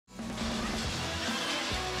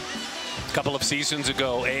A couple of seasons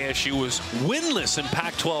ago, ASU was winless in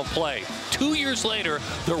Pac-12 play. 2 years later,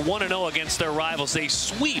 they're 1-0 against their rivals. They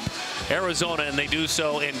sweep Arizona, and they do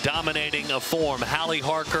so in dominating a form. Halle,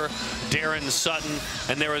 Harker, Daron, Sutton,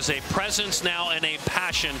 and there is a presence now and a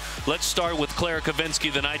passion. Let's start with Claire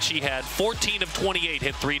Kovensky. The night she had 14 of 28,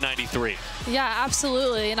 hit .393. Yeah,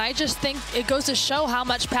 absolutely. And I just think it goes to show how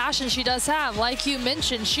much passion she does have. Like you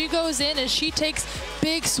mentioned, she goes in and she takes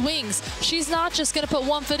big swings. She's not just going to put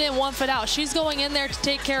one foot in, one foot out. She's going in there to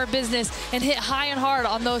take care of business and hit high and hard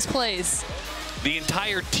on those plays. The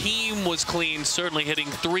entire team was clean, certainly hitting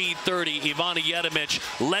 .330. Ivana Jeremic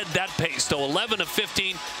led that pace, though 11 of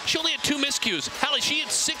 15. She only had 2 miscues. Halle, she hit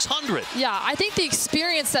 .600. Yeah, I think the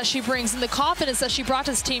experience that she brings and the confidence that she brought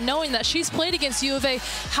to this team, knowing that she's played against U of A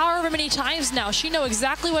however many times now, she knew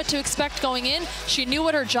exactly what to expect going in. She knew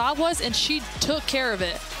what her job was, and she took care of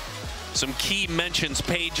it. Some key mentions.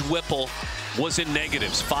 Paige Whipple was in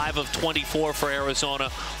negatives. 5 of 24 for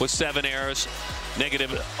Arizona with 7 errors.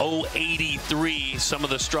 Negative .083, some of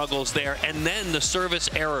the struggles there. And then the service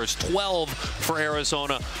errors, 12 for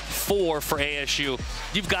Arizona, 4 for ASU.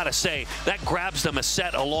 You've got to say, that grabs them a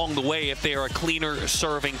set along the way if they are a cleaner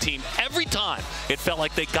serving team. Every time it felt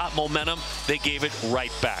like they got momentum, they gave it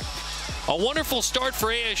right back. A wonderful start for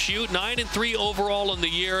ASU, 9-3 overall in the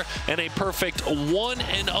year, and a perfect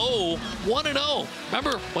 1-0. 1-0.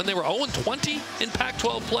 Remember when they were 0-20 in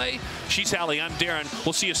Pac-12 play? She's Halle, I'm Daron.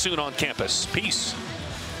 We'll see you soon on campus. Peace.